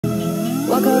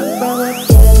Walk around like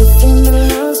everything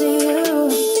belongs to you.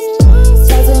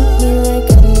 Talk to me like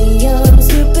I'm a young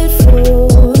stupid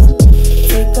fool.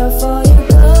 Take off all your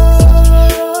clothes.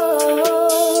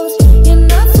 You're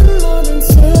nothing more than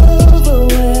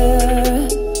silverware.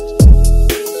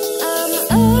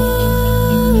 I'm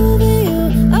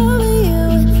over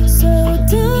you, so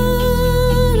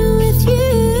done with you.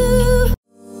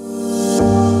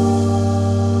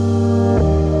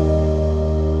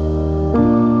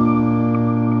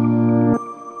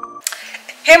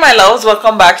 Hey my loves,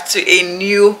 welcome back to a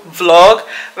new vlog.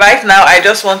 Right now I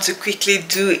just want to quickly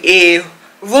do a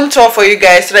room tour for you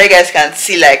guys so that you guys can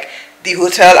see like the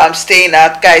hotel I'm staying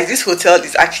at. Guys, this hotel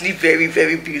is actually very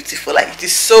beautiful. Like, it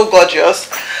is so gorgeous.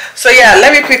 So yeah,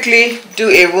 let me quickly do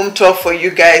a room tour for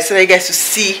you guys so that you guys will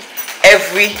see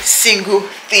every single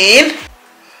thing.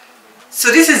 So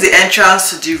this is the entrance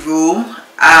to the room,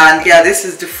 and yeah, this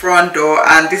is the front door,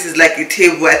 and this is like a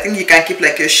table. I think you can keep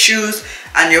like your shoes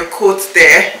and your coats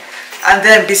there, and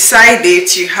then beside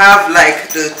it you have like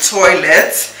the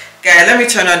toilet. Guys, let me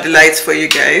turn on the lights for you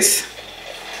guys.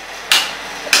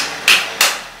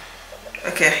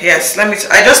 Okay, yes,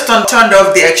 I just turned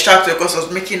off the extractor because I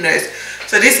was making noise.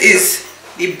 So this is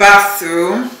the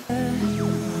bathroom.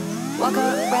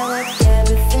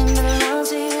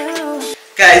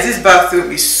 Guys, this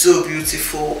bathroom is so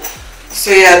beautiful.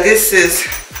 So yeah, this is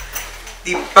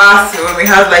the bathroom. We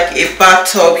have like a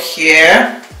bathtub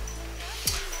here,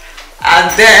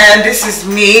 and then this is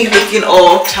me looking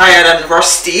all tired and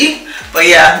rusty, but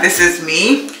yeah, this is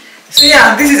me. So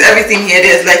yeah, this is everything here.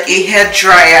 There's like a hair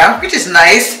dryer, which is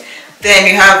nice. Then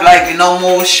you have like the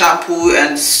normal shampoo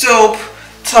and soap,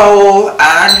 towel,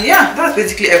 and yeah, that's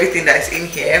basically everything that's in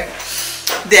here.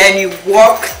 Then you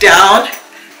walk down,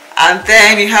 and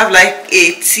then you have like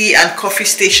a tea and coffee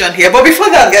station here. But before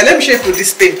that, guys, let me show you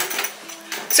this thing.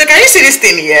 So can you see this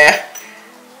thing here?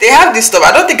 They have this stuff.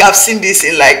 I don't think I've seen this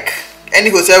in like any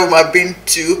hotel room I've been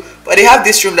to, but they have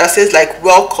this room that says like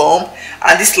welcome,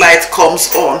 and this light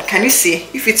comes on. Can you see?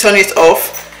 If you turn it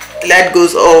off, the light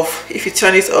goes off. If you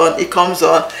turn it on, it comes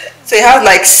on. So you have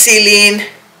like ceiling,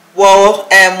 wall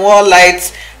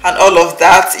lights and all of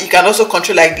that. You can also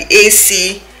control like the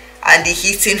AC and the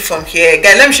heating from here.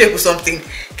 Guys, let me show you something.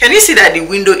 Can you see that the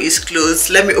window is closed?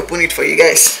 Let me open it for you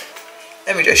guys.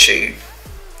 Let me just show you.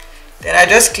 Then I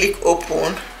just click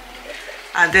open,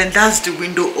 and then that's the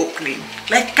window opening.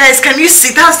 Like, guys, can you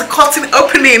see? That's the curtain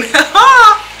opening.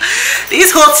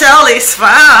 This hotel is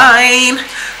fine.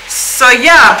 So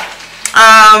yeah,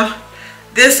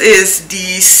 this is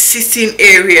the sitting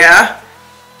area,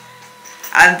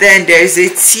 and then there's a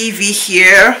TV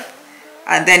here,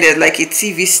 and then there's like a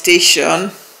TV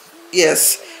station.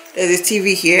 Yes, there's a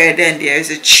TV here. Then there's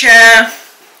a chair,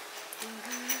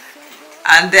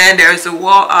 and then there's a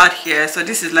wall out here. So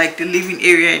this is like the living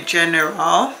area in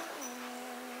general.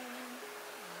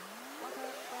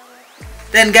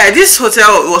 Then guys, this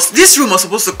room was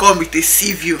supposed to come with a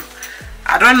sea view.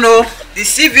 I don't know, the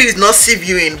sea view is not sea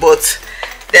viewing, but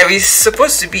there is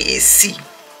supposed to be a sea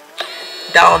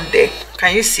down there.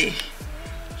 Can you see?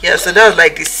 Yeah, so that's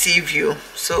like the sea view.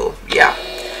 So yeah,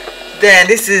 then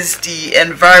this is the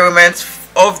environment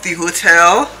of the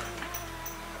hotel.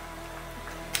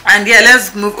 And yeah,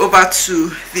 let's move over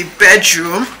to the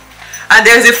bedroom, and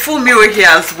there's a full mirror here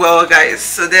as well, guys.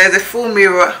 So there's a full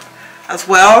mirror as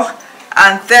well,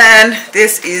 and then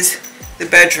this is the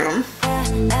bedroom.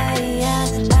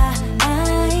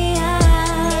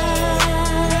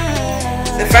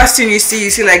 The first thing you see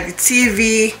like the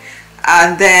TV,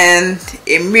 and then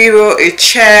a mirror, a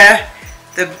chair,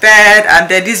 the bed, and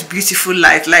then this beautiful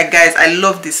light. Like, guys, I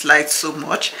love this light so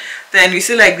much. Then you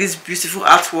see like this beautiful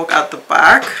artwork at the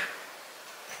back.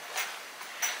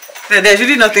 Then there's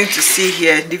really nothing to see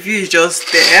here. The view is just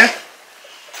there.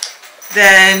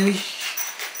 Then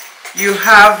you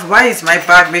have, why is my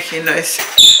bag making noise?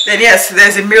 Then yes,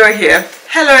 there's a mirror here.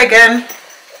 Hello again.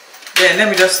 Then let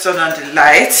me just turn on the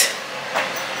light.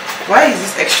 Why is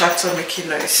this extractor making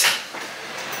noise?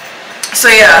 So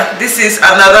yeah, this is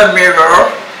another mirror,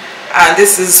 and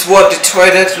this is what the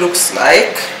toilet looks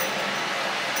like.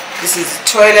 This is the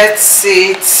toilet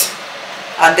seat,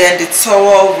 and then the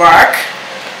towel rack,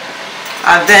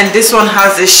 and then this one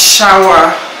has a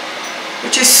shower,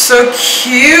 which is so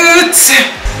cute.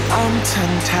 I'm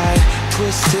tongue-tied,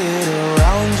 twisted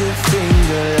around your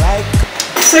finger like.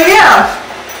 So yeah,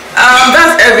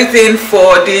 that's everything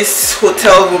for this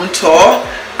hotel room tour.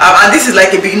 And this is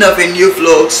like a beginning of a new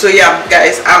vlog. So yeah,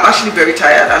 guys, I'm actually very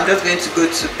tired. I'm just going to go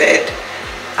to bed.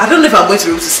 I don't know if I'm going to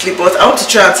be able to sleep, but I want to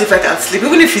try and see if I can sleep,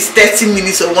 even if it's 30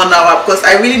 minutes or 1 hour, because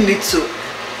I really need to.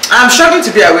 I'm struggling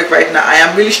to be awake right now. I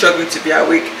am really struggling to be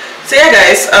awake. So yeah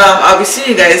guys, I'll be seeing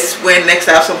you guys when next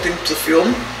I have something to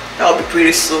film. That'll be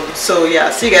pretty soon. So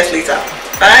yeah, see you guys later.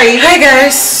 Bye. Hi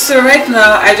guys, so right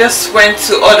now I just went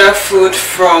to order food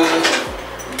from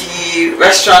the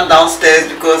restaurant downstairs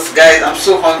because guys, I'm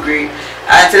so hungry.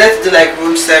 And today to do like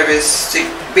room service to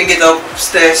bring it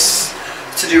upstairs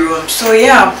to the room. So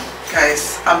yeah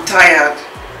guys, I'm tired.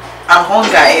 I'm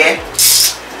hungry, eh?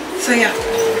 So yeah.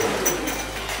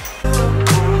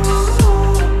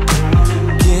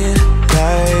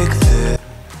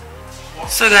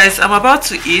 So guys, I'm about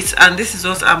to eat and this is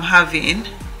what I'm having.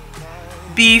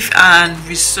 Beef and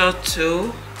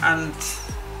risotto and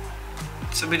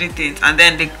so many things, and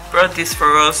then they brought this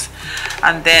for us,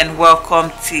 and then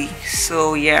welcome tea.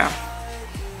 So yeah,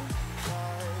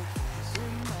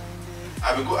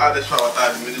 I will go add extra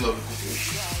water in the middle of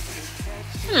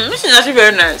the cooking. this is actually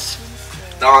very nice.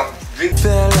 Now drink.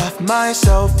 Fell off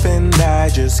myself and I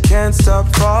just can't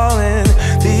stop falling.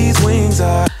 These wings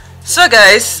are. So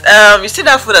guys, you see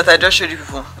that food that I just showed you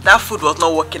people? That food was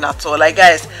not working at all. Like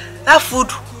guys, that food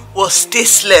was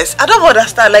tasteless. I don't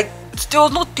understand. Like there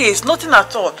was no taste, nothing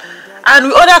at all. And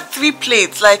we ordered 3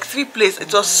 plates, like 3 plates.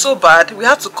 It was so bad. We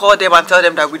had to call them and tell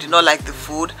them that we did not like the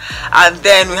food, and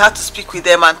then we had to speak with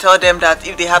them and tell them that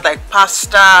if they had like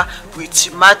pasta with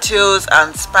tomatoes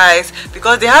and spice,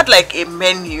 because they had like a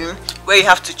menu where you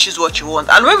have to choose what you want.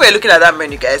 And when we were looking at that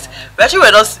menu guys, we actually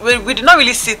were not, we did not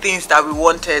really see things that we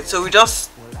wanted, so we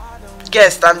just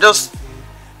guessed and just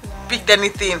picked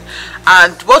anything,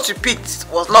 and what we picked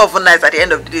was not even nice at the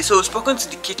end of the day. So we've spoken to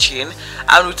the kitchen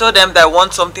and we told them that I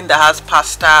want something that has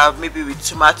pasta, maybe with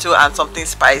tomato and something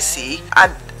spicy,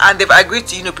 and they've agreed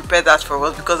to, you know, prepare that for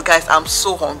us, because guys, I'm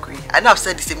so hungry. I know I've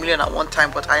said this a million at one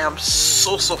time, but I am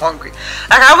so hungry.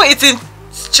 Like I haven't eaten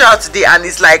chow today and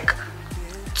it's like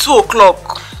 2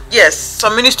 o'clock. Yes,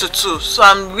 some minutes to 2, so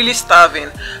I'm really starving.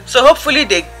 So hopefully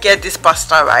they get this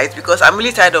pasta right, because I'm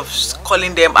really tired of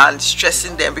calling them and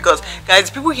stressing them, because guys,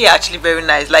 people here are actually very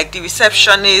nice. Like the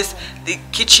receptionist, the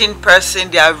kitchen person,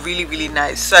 they are really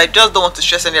nice. So I just don't want to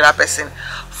stress any other person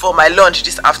for my lunch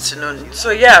this afternoon.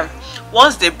 So yeah,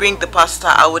 once they bring the pasta,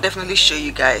 I will definitely show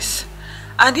you guys.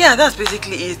 And yeah, that's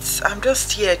basically it. I'm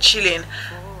just here chilling.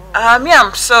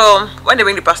 Yeah, so when they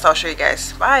bring the pasta, I'll show you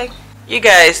guys. Bye. You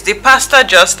guys, the pasta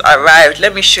just arrived.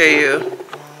 Let me show you.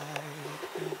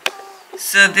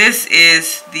 So this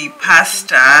is the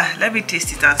pasta. Let me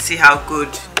taste it and see how good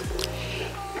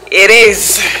it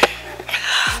is.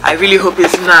 I really hope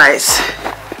it's nice.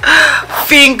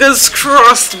 Fingers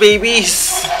crossed,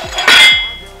 babies.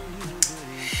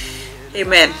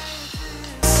 Amen.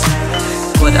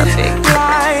 What a thing.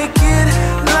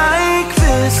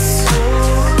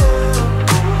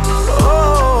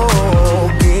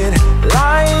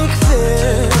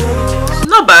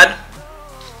 Not bad.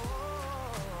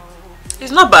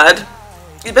 It's not bad.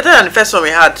 It's better than the first one we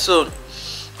had, so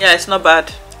yeah, it's not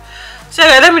bad. So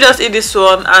yeah, let me just eat this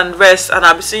one and rest, and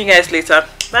I'll be seeing you guys later.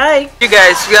 Bye. You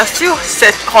guys, we are still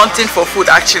hunting for food.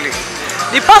 Actually,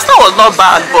 the pasta was not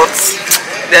bad, but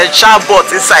there's sharp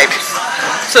butts inside.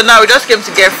 So now we just came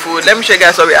to get food. Let me show you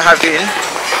guys what we are having.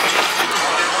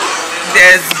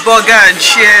 There's burger and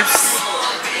chips.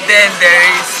 Then there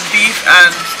is beef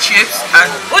and chips, and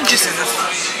what juice is this?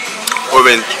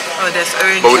 Orange. Oh, there's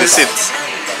orange. But with the seeds.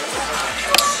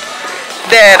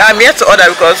 Then I'm here to order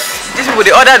because these people,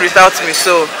 they ordered without me,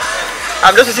 so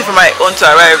I'm just waiting for my own to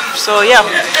arrive. So yeah,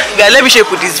 guys, let me show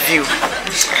you this view.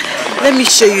 Let me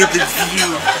show you the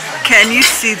view. Can you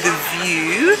see the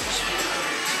view?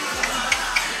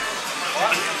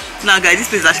 Now guys, this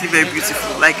place is actually very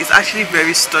beautiful. Like, it's actually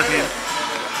very stunning.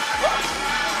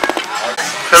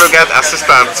 Hello guys,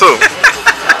 assistant too.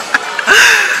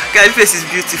 Guys, this place is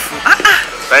beautiful.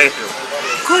 Thank you.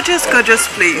 Gorgeous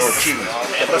place. Okay.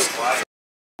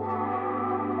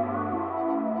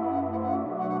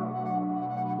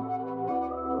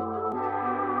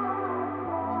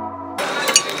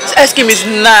 This ice cream is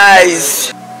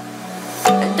nice.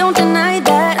 Don't deny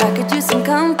that I could use some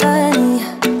company.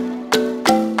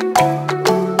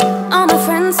 All my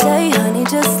friends say, honey,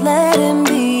 just let him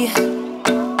be.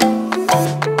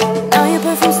 Now your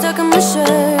perfume stuck on my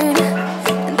shirt,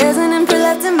 and there's an imprint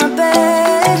left in my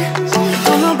bed.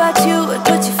 Don't know about you, but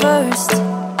put you first.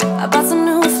 I bought some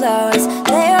new flowers,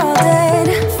 they're all dead.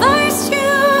 First you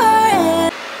are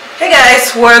in. Hey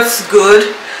guys, what's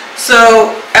good?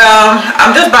 So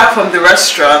I'm just back from the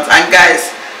restaurant, and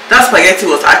guys, that spaghetti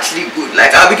was actually good.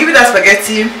 Like, I'll be giving that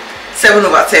spaghetti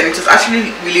 7/10. It was actually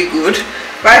really good.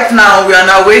 Right now we are on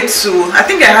our way to, I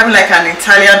think they're having like an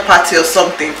Italian party or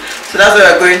something, so that's where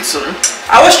we're going to.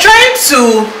 I was trying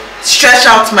to stretch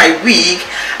out my wig,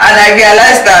 and I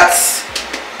realized that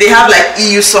they have like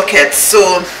EU sockets.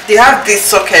 So they have these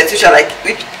sockets which are like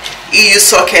EU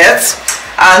sockets,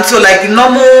 and so like the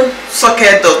normal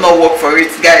socket does not work for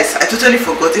it, guys. I totally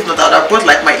forgot. If not, I would have bought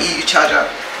like my EU charger.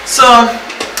 So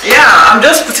yeah, I'm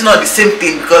just putting on the same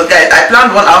thing because, guys, I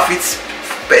planned one outfit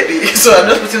per day, so I'm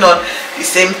just putting on the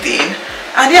same thing.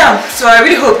 And yeah, so I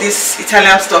really hope this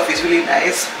Italian stuff is really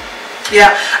nice.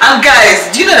 Yeah, and guys,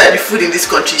 do you know that the food in this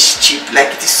country is cheap?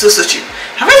 Like, it is so cheap.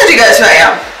 Have I told you guys where I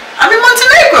am? I'm in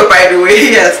Montenegro, by the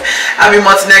way. Yes, I'm in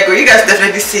Montenegro. You guys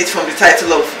definitely see it from the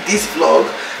title of this vlog.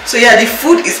 So yeah, the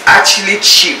food is actually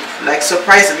cheap. Like,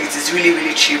 surprisingly, it is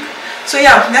really cheap. So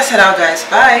yeah, let's head out, guys.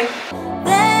 Bye.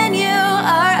 Then you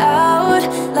are out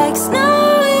like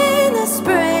snow in the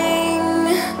spring.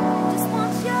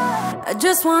 I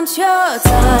just want your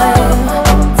time.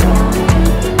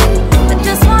 I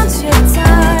just want your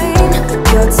time.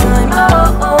 Your time,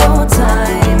 oh,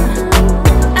 time.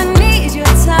 I need your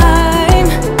time.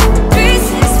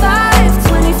 365,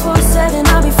 24/7,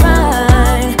 I'll be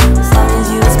fine. As long as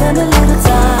you spend a little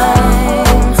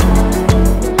time.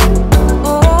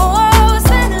 Oh,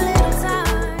 spend a little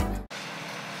time.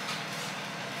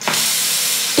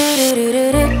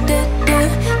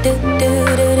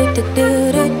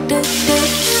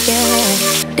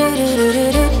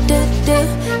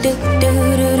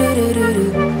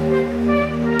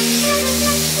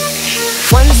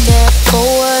 One step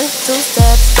forward, 2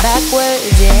 steps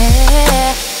backwards,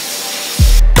 yeah.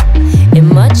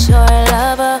 Immature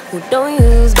lover who don't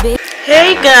use big.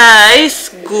 Hey guys,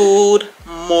 good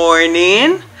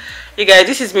morning. You guys,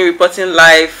 this is me reporting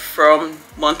live from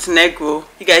Montenegro.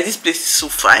 You guys, this place is so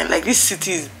fine. Like, this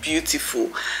city is beautiful.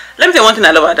 Let me tell you one thing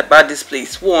I love about this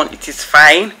place. 1, it is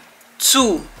fine.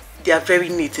 2, they are very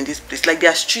neat in this place. Like,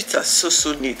 their streets are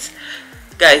so neat.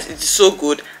 Guys, it is so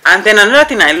good. And then another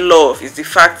thing I love is the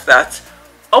fact that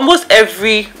almost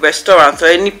every restaurant or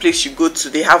any place you go to,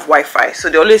 they have Wi-Fi. So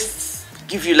they always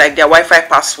give you like their Wi-Fi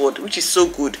password, which is so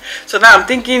good. So now I'm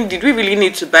thinking, did we really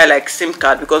need to buy like SIM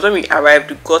card? Because when we arrived,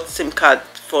 we got SIM card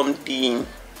from the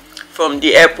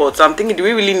airport. So I'm thinking, do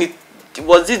we really need,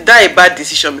 was it that a bad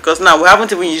decision? Because now we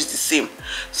haven't even used the SIM.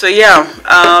 So yeah,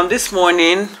 this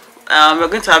morning we're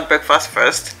going to have breakfast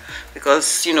first,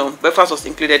 because you know breakfast was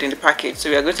included in the package. So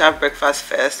we are going to have breakfast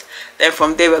first, then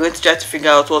from there we're going to try to figure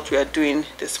out what we are doing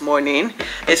this morning.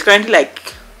 It's currently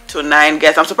like to 9,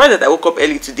 guys. I'm surprised that I woke up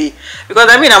early today, because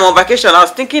I mean I'm on vacation. I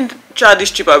was thinking throughout this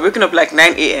trip I'm waking up like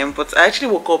 9 AM, but I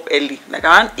actually woke up early, like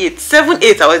around 7,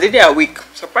 8. I was already awake,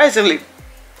 surprisingly.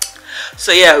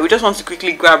 So yeah, we just want to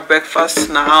quickly grab breakfast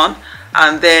now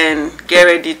and then get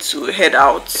ready to head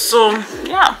out. So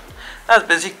yeah, that's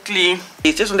basically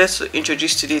it. Just wanted to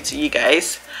introduce today to you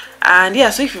guys. And yeah,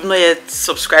 so if you've not yet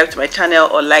subscribed to my channel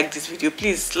or liked this video,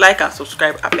 please like and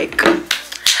subscribe. I beg.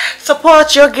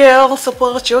 Support your girl,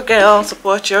 support your girl,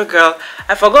 support your girl.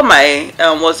 I forgot my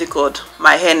what's it called,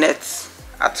 my hair nets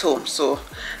at home, so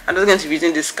I'm just going to be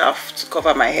using this scarf to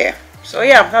cover my hair. So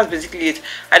yeah, that's basically it.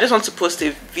 I just want to post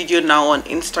a video now on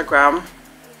Instagram,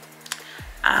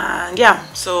 and yeah,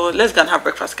 so let's go and have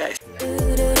breakfast, guys.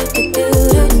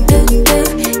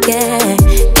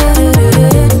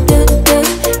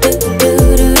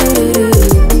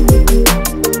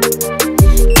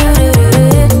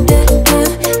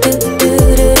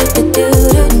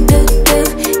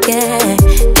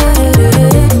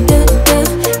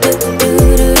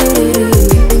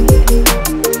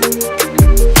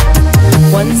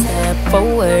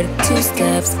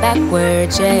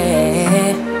 Backwards,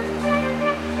 yeah.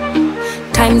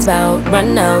 Time's about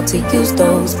run out to use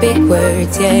those big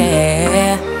words,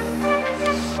 yeah.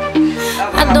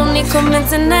 I don't need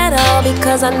convincing at all,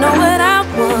 because I know what I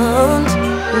want.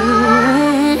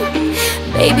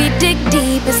 Baby, dig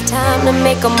deep, it's time to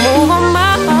make a move on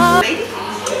my heart.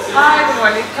 Hi, good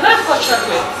morning. Can I have hot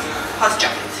chocolate? Hot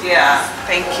chocolate? Yeah,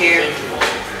 thank you.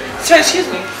 So, excuse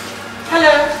me.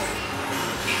 Hello.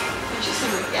 Did you see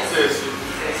me? Yes.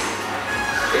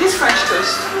 It is French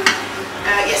toast.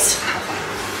 Yes.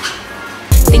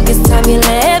 Think it's time you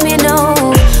let me know.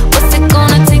 What's it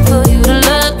gonna take for you to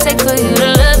love? Take for you to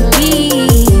love me?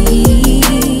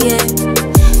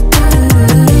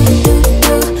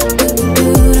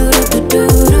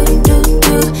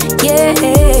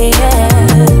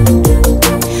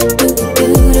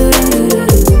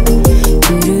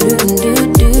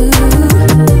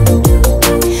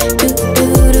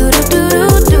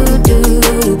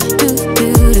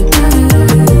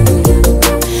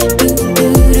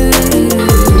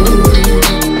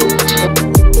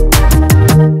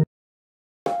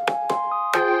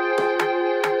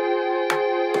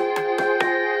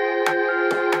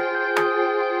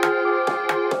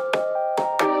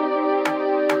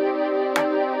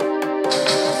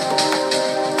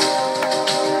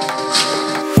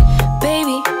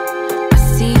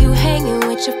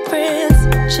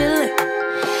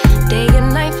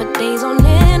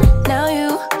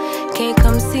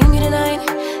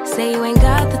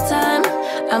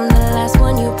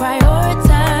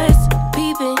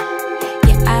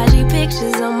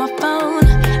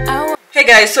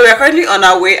 guys, so we're currently on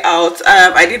our way out.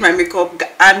 I did my makeup,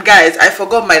 and guys, I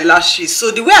forgot my lashes. So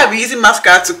the way I've been using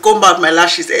mascara to comb out my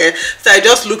lashes, so it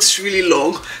just looks really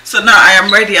long. So now I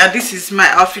am ready, and this is my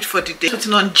outfit for the day.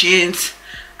 Putting on jeans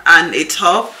and a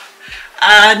top,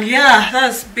 and yeah,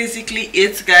 that's basically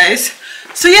it, guys.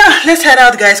 So yeah, let's head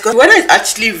out, guys, because the weather is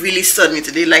actually really sunny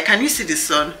today. Like, can you see the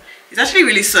sun? It's actually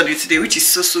really sunny today, which is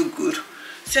so good.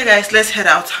 So yeah, guys, let's head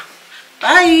out.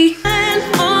 Bye.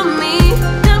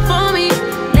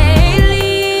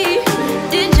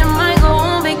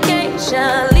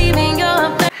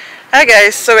 Hi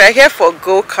guys, so we are here for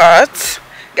go-kart.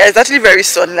 Guys, it's actually very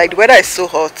sunny. Like, the weather is so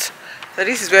hot. So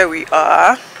this is where we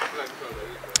are.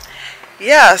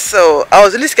 Yeah, so I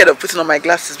was really scared of putting on my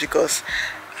glasses because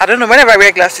I don't know, whenever I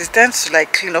wear glasses, it tends to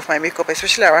like clean off my makeup,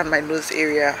 especially around my nose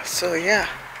area. So yeah,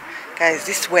 guys,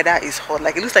 this weather is hot.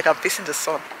 Like, it looks like I'm facing the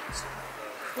sun.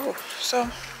 Oh, so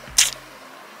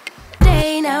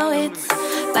now it's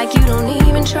like you don't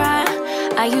even try.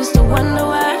 I used to wonder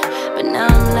why, but now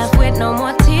I'm left with no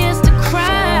more tears to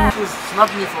cry.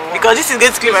 Because this is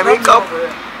going to clean my makeup.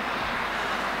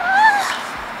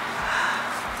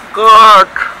 God.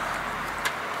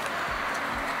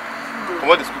 Come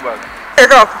on, the school bag.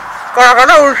 It's up.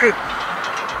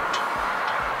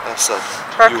 That's sad.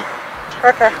 You.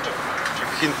 Okay.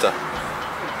 Hinta.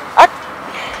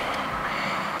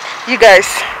 You guys,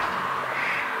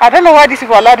 I don't know why these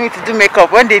people allowed me to do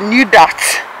makeup when they knew that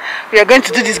we are going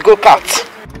to do this go-kart.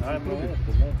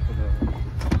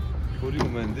 For you,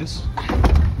 man, this.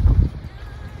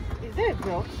 Is there a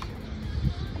belt?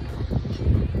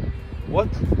 What?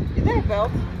 Is there a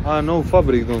belt? Ah, no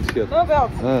fabric don't have. No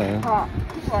belt. Yeah. Ah,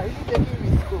 this one is taking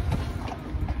me to go.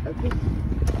 Okay.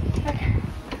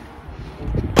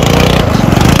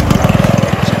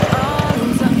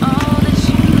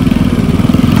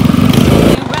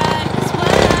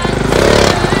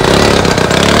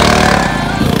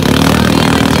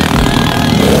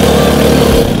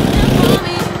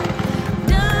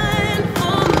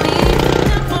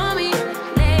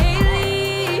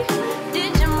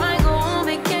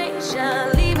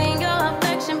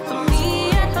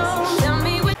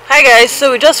 Hi guys,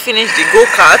 so we just finished the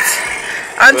go-kart,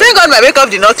 and thank God my makeup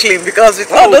did not clean, because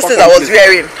with all those things I was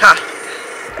wearing,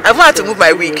 I've had to move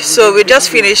my wig. So we just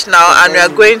finished now, and we are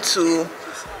going to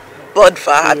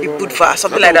Budva,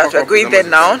 something like that. We're going there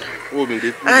now,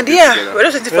 and yeah, we're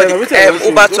just waiting for the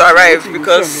Uber to arrive,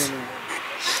 because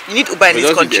you need Uber in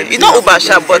this country. It's not Uber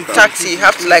shop, but taxi. You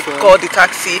have to like call the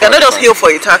taxi. You cannot just hail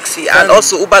for a taxi, and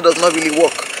also Uber does not really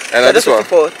work. So we're just waiting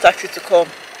for taxi to come.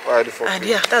 And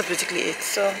yeah, that's basically it.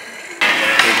 So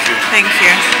thank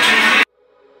you.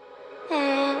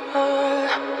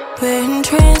 We're in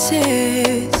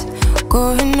trances,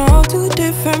 going off to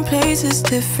different places,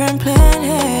 different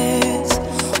planets.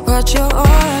 Watch your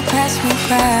aura pass me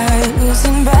by,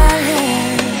 losing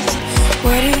balance.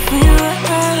 What if we run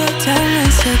out of time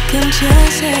and second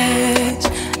chances?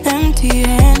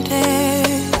 Empty-handed.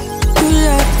 You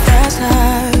like the fast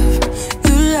life,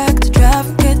 you like to drive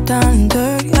and get down and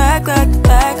dirty, act like the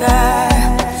bad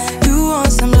guy. You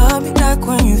want some love, be like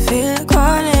when you feel like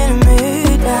calling at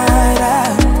midnight.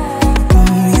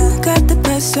 You got the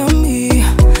best of me,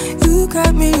 you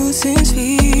got me losing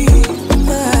sleep.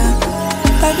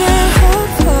 I've been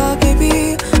hopeful,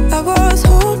 baby, I was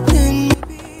hoping.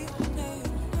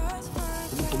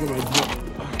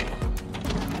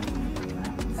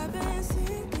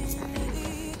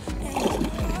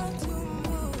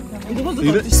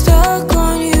 Stuck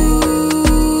on you.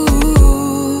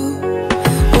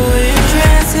 We're in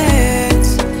trances,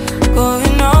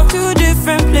 going off to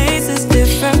different places,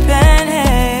 different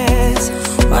planets.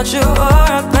 Watch your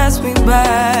aura pass me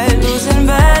by, losing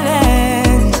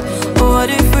balance. What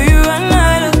if we run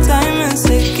out of time and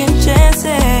second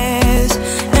chances?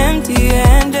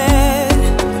 Empty-handed.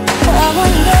 I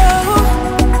wonder,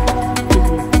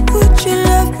 would you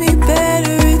love me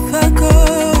better if I go?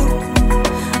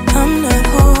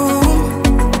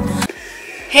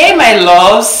 Hey my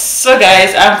loves, so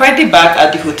guys, I'm currently back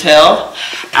at the hotel,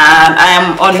 and I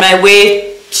am on my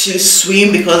way to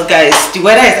swim, because guys, the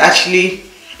weather is actually,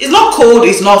 it's not cold,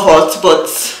 it's not hot, but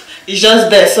it's just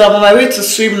there. So I'm on my way to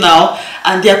swim now,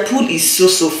 and their pool is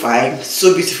so fine,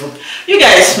 so beautiful. You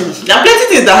guys, there are plenty of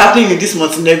things that are happening in this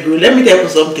Montenegro. Let me tell you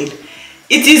something.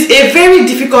 It is a very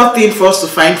difficult thing for us to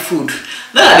find food.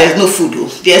 Not that there's no food though,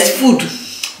 there's food,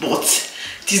 but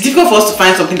it's difficult for us to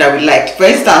find something that we like. For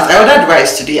instance, I ordered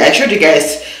rice today. I showed you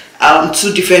guys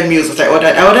 2 different meals that I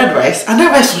ordered. I ordered rice, and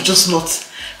that rice was just not,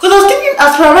 because I was thinking,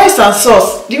 as for rice and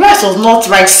sauce, the rice was not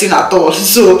rising at all.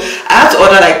 So I had to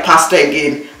order like pasta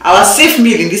again. Our safe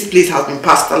meal in this place has been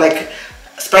pasta. Like,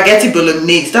 spaghetti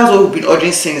bolognese. That's what we've been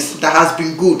ordering since. That has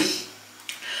been good.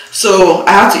 So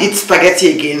I have to eat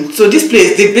spaghetti again. So this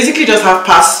place, they basically just have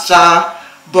pasta,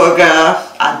 burger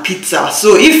and pizza.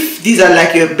 So if these are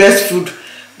like your best food,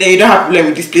 then you don't have problem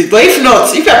with this place. But if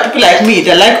not, if you are people like me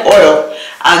that like oil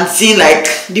and seeing like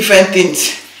different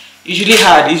things, it's really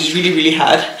hard. It's really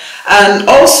hard. And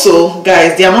also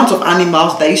guys, the amount of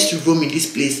animals that used to roam in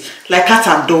this place, like cat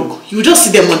and dog, you just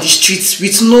see them on the streets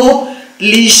with no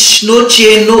leash, no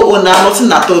chain, no owner,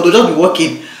 nothing at all. They'll just be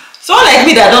walking. Someone like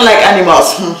me that don't like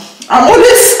animals, I'm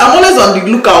always on the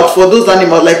lookout for those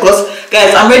animals. Like, cause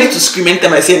guys, I'm ready to scream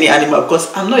anytime I see any animal,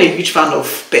 because I'm not a huge fan of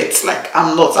pets. Like,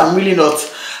 I'm really not.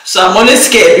 So I'm always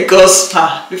scared because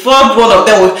before one of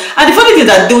them will, and the funny thing is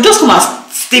that they will just come and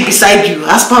stay beside you.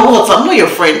 As per what? I'm not your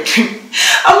friend.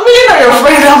 I'm really not your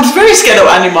friend. I'm very scared of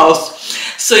animals.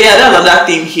 So yeah, that's another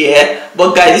thing here.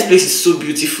 But guys, this place is so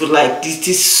beautiful. Like, this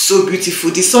is so beautiful.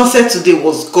 The sunset today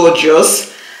was gorgeous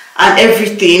and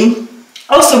everything.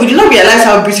 Also, we did not realize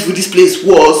how beautiful this place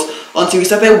was until we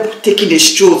started taking a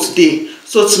stroll today.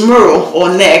 So tomorrow or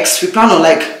next, we plan on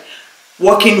like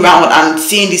walking around and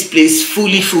seeing this place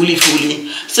fully.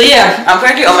 So yeah, I'm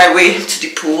currently on my way to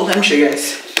the pool. Let me show you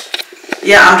guys.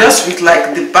 Yeah, I'm just with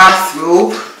like the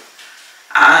bathrobe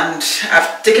and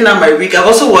I've taken out my wig. I've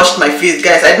also washed my face,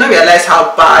 guys. I did not realize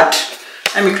how bad,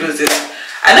 let me close this.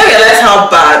 I didn't realize how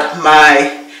bad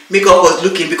my makeup was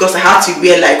looking because I had to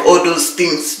wear like all those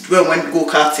things when we went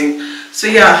go-karting. So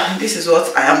yeah, this is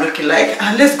what I am looking like.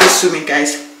 And let's go swimming,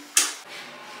 guys.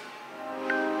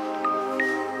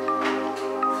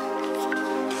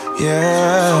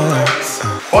 Yeah.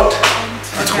 What?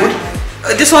 That's good?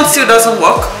 This one still doesn't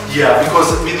work? Yeah,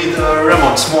 because we need a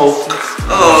lemon small.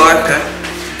 Oh, okay.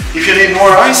 If you need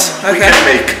more ice, we can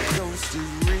make.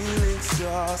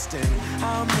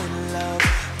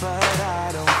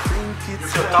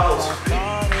 With your towels.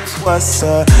 Was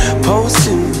supposed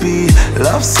to be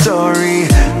love story,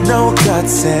 no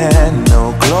guts and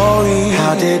no glory.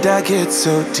 How did I get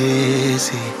so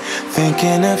dizzy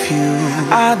thinking of you?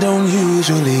 I don't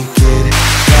usually get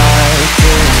like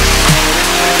this.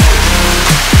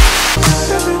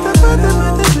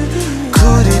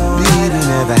 Could it be we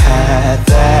never had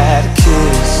that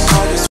kiss?